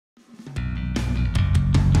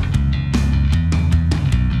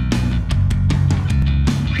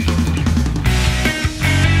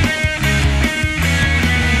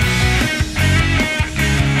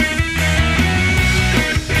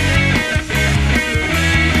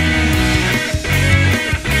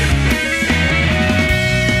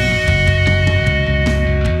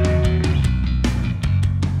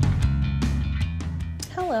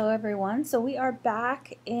are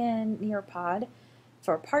back in Nearpod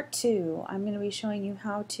for part 2. I'm going to be showing you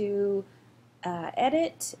how to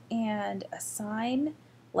edit and assign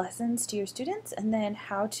lessons to your students, and then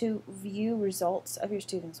how to view results of your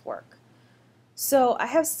students' work. So I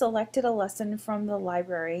have selected a lesson from the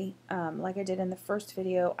library. Like I did in the first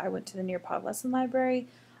video, I went to the Nearpod lesson library.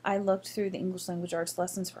 I looked through the English Language Arts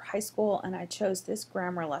lessons for high school, and I chose this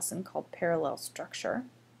grammar lesson called Parallel Structure.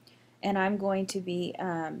 And I'm going to be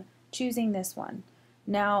choosing this one.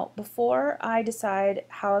 Now, before I decide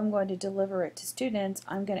how I'm going to deliver it to students,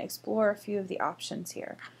 I'm going to explore a few of the options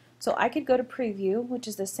here. So I could go to preview, which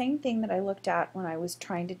is the same thing that I looked at when I was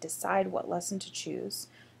trying to decide what lesson to choose,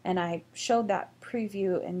 and I showed that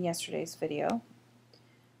preview in yesterday's video.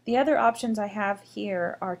 The other options I have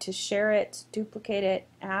here are to share it, duplicate it,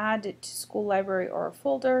 add it to school library or a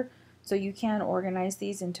folder, so you can organize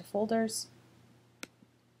these into folders.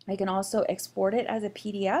 I can also export it as a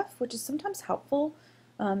PDF, which is sometimes helpful.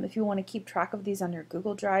 If you want to keep track of these on your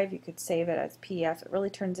Google Drive, you could save it as PDF. It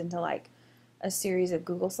really turns into like a series of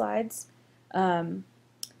Google Slides.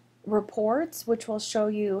 Reports, which will show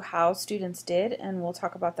you how students did, and we'll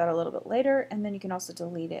talk about that a little bit later. And then you can also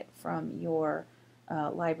delete it from your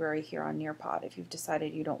library here on Nearpod if you've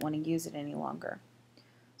decided you don't want to use it any longer.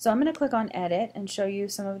 So I'm going to click on Edit and show you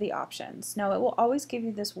some of the options. Now, it will always give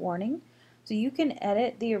you this warning. So you can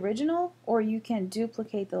edit the original or you can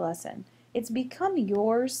duplicate the lesson. It's become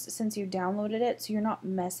yours since you downloaded it, so you're not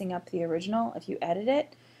messing up the original if you edit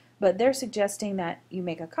it, but they're suggesting that you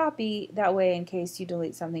make a copy. That way, in case you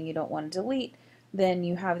delete something you don't want to delete, then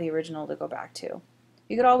you have the original to go back to.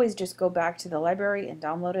 You could always just go back to the library and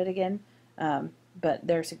download it again, but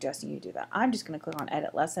they're suggesting you do that. I'm just going to click on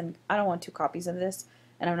Edit Lesson. I don't want 2 copies of this,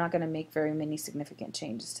 and I'm not going to make very many significant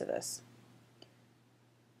changes to this.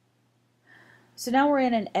 So now we're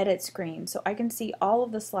in an edit screen, so I can see all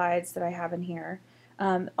of the slides that I have in here.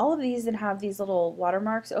 All of these that have these little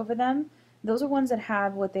watermarks over them, those are ones that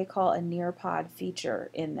have what they call a Nearpod feature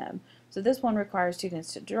in them. So this one requires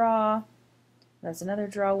students to draw. That's another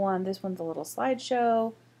draw one. This one's a little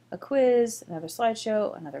slideshow, a quiz, another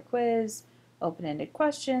slideshow, another quiz, open-ended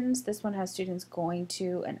questions. This one has students going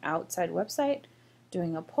to an outside website,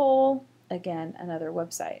 doing a poll, again, another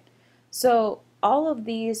website. So all of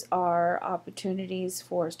these are opportunities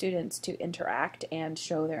for students to interact and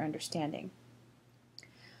show their understanding.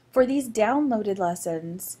 For these downloaded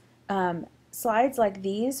lessons, slides like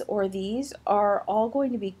these or these are all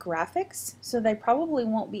going to be graphics, so they probably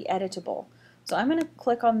won't be editable. So I'm going to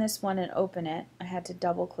click on this one and open it. I had to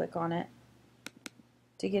double click on it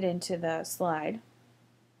to get into the slide.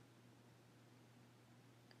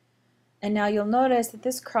 And now you'll notice that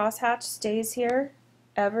this crosshatch stays here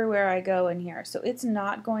everywhere I go in here, so it's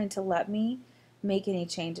not going to let me make any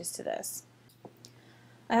changes to this.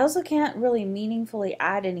 I also can't really meaningfully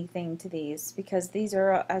add anything to these because these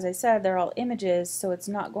are, as I said, they're all images, so it's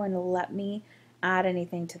not going to let me add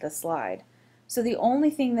anything to the slide. So the only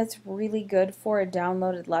thing that's really good for a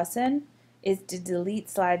downloaded lesson is to delete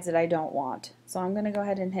slides that I don't want. So I'm going to go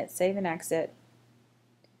ahead and hit Save and Exit.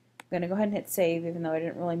 I'm going to go ahead and hit Save even though I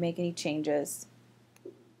didn't really make any changes.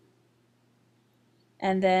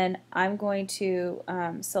 And then I'm going to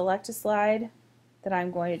select a slide that I'm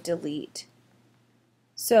going to delete.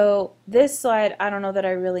 So this slide I don't know that I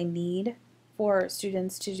really need for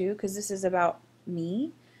students to do because this is about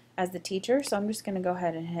me as the teacher, so I'm just going to go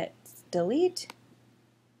ahead and hit delete.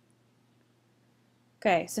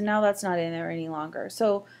 Okay, so now that's not in there any longer.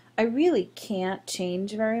 So I really can't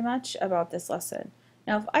change very much about this lesson.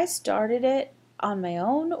 Now if I started it on my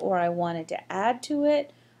own or I wanted to add to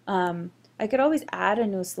it, I could always add a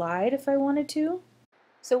new slide if I wanted to.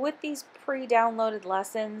 So with these pre-downloaded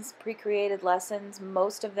lessons, pre-created lessons,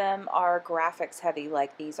 most of them are graphics heavy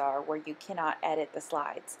like these are, where you cannot edit the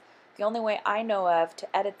slides. The only way I know of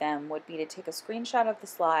to edit them would be to take a screenshot of the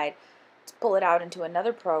slide, to pull it out into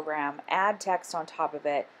another program, add text on top of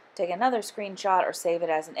it, take another screenshot or save it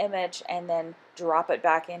as an image, and then drop it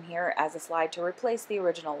back in here as a slide to replace the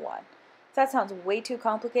original one. If that sounds way too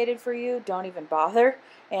complicated for you, don't even bother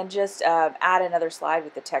and just add another slide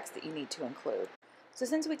with the text that you need to include. So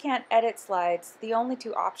since we can't edit slides, the only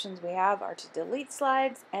 2 options we have are to delete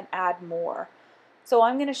slides and add more. So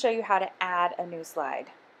I'm going to show you how to add a new slide.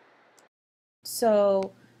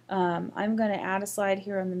 So I'm going to add a slide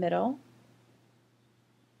here in the middle.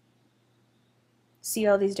 See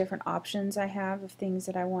all these different options I have of things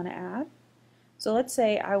that I want to add. So let's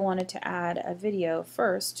say I wanted to add a video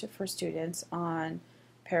first for students on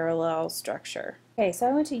parallel structure. Okay, so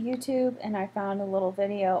I went to YouTube and I found a little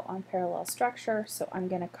video on parallel structure, so I'm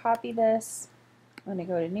going to copy this. I'm going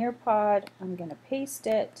to go to Nearpod, I'm going to paste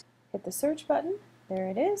it, hit the search button. There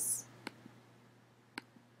it is.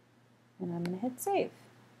 And I'm going to hit save.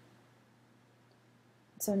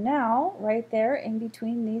 So now, right there in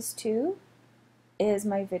between these two is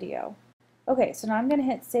my video. Okay, so now I'm going to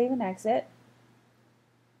hit save and exit.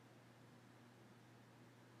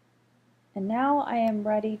 And now I am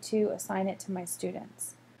ready to assign it to my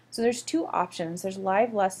students. So there's two options. There's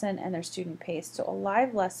live lesson and there's student paced. So a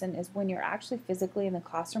live lesson is when you're actually physically in the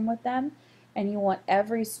classroom with them and you want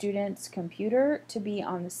every student's computer to be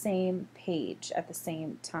on the same page at the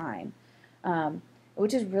same time,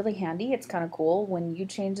 which is really handy. It's kind of cool. When you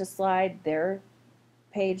change a slide, their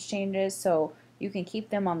page changes, so you can keep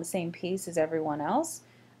them on the same pace as everyone else.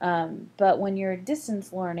 But when you're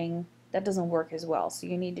distance learning, that doesn't work as well, so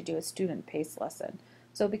you need to do a student paced lesson.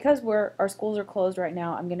 So because our schools are closed right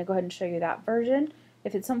now, I'm going to go ahead and show you that version.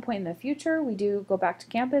 If at some point in the future we do go back to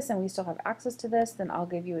campus and we still have access to this, then I'll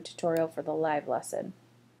give you a tutorial for the live lesson.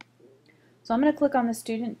 So I'm going to click on the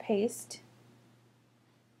student paced,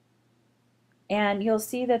 and you'll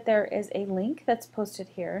see that there is a link that's posted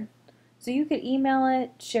here. So you could email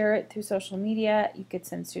it, share it through social media, you could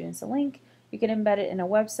send students a link, you could embed it in a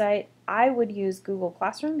website. I would use Google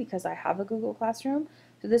Classroom because I have a Google Classroom.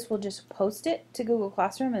 So this will just post it to Google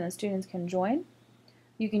Classroom and the students can join.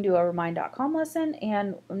 You can do a remind.com lesson,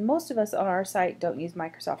 and most of us on our site don't use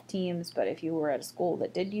Microsoft Teams, but if you were at a school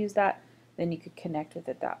that did use that, then you could connect with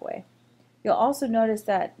it that way. You'll also notice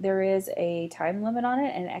that there is a time limit on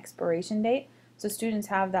it and an expiration date, so students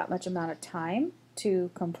have that much amount of time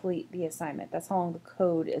to complete the assignment. That's how long the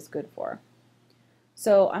code is good for.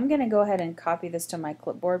 So I'm going to go ahead and copy this to my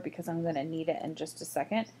clipboard because I'm going to need it in just a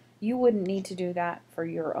second. You wouldn't need to do that for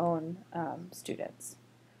your own students.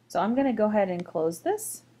 So I'm going to go ahead and close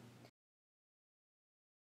this.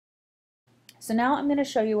 So now I'm going to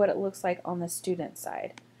show you what it looks like on the student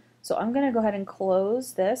side. So I'm going to go ahead and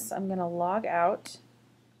close this. I'm going to log out.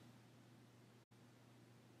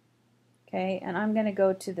 Okay, and I'm going to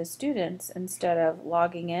go to the students instead of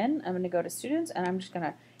logging in. I'm going to go to students and I'm just going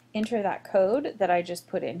to enter that code that I just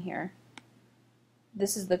put in here.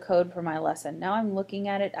 This is the code for my lesson. Now I'm looking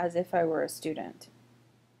at it as if I were a student.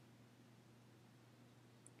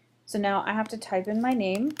 So now I have to type in my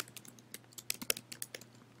name,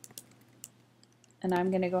 and I'm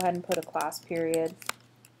going to go ahead and put a class period.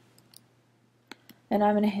 And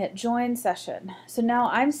I'm going to hit join session. So now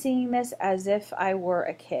I'm seeing this as if I were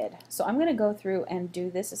a kid. So I'm going to go through and do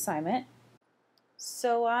this assignment.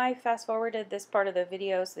 So I fast forwarded this part of the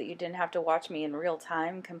video so that you didn't have to watch me in real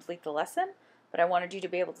time complete the lesson, but I wanted you to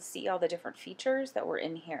be able to see all the different features that were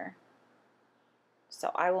in here.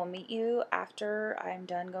 So I will meet you after I'm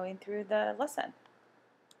done going through the lesson.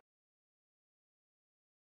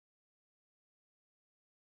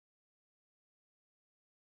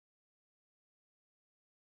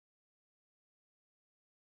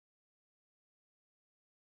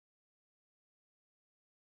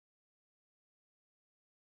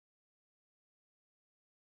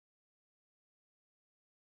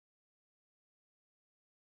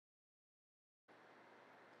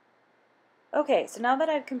 Okay, so now that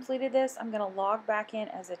I've completed this, I'm going to log back in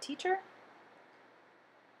as a teacher.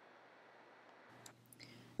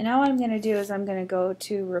 And now what I'm going to do is I'm going to go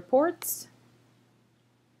to reports,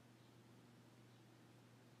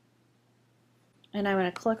 and I'm going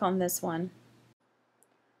to click on this one.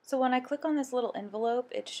 So when I click on this little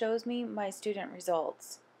envelope, it shows me my student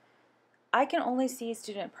results. I can only see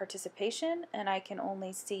student participation, and I can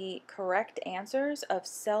only see correct answers of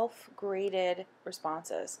self-graded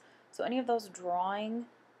responses. So any of those drawing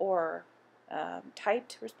or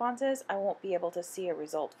typed responses, I won't be able to see a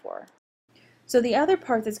result for. So the other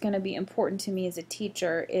part that's going to be important to me as a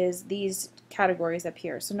teacher is these categories up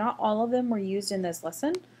here. So not all of them were used in this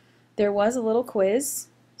lesson. There was a little quiz,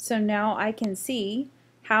 so now I can see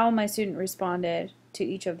how my student responded to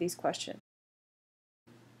each of these questions.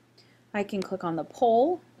 I can click on the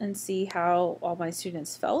poll and see how all my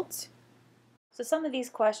students felt. So some of these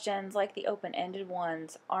questions, like the open-ended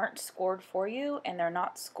ones, aren't scored for you and they're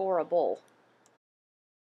not scoreable.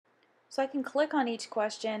 So I can click on each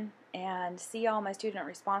question and see all my student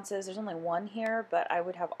responses. There's only one here, but I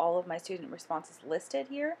would have all of my student responses listed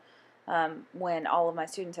here when all of my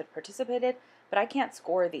students had participated, but I can't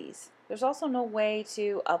score these. There's also no way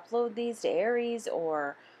to upload these to Aries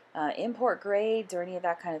or import grades or any of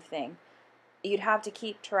that kind of thing. You'd have to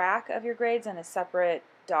keep track of your grades in a separate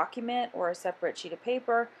document or a separate sheet of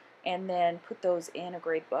paper and then put those in a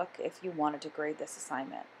grade book if you wanted to grade this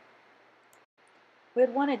assignment. We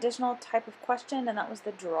had one additional type of question, and that was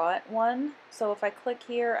the draw it one. So if I click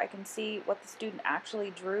here, I can see what the student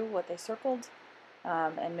actually drew, what they circled.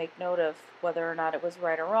 and make note of whether or not it was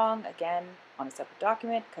right or wrong, again, on a separate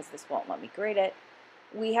document because this won't let me grade it.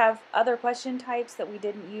 We have other question types that we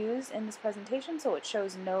didn't use in this presentation, so it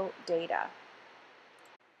shows no data.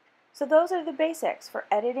 So those are the basics for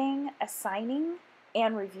editing, assigning,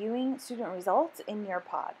 and reviewing student results in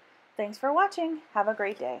Nearpod. Thanks for watching. Have a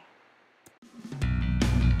great day.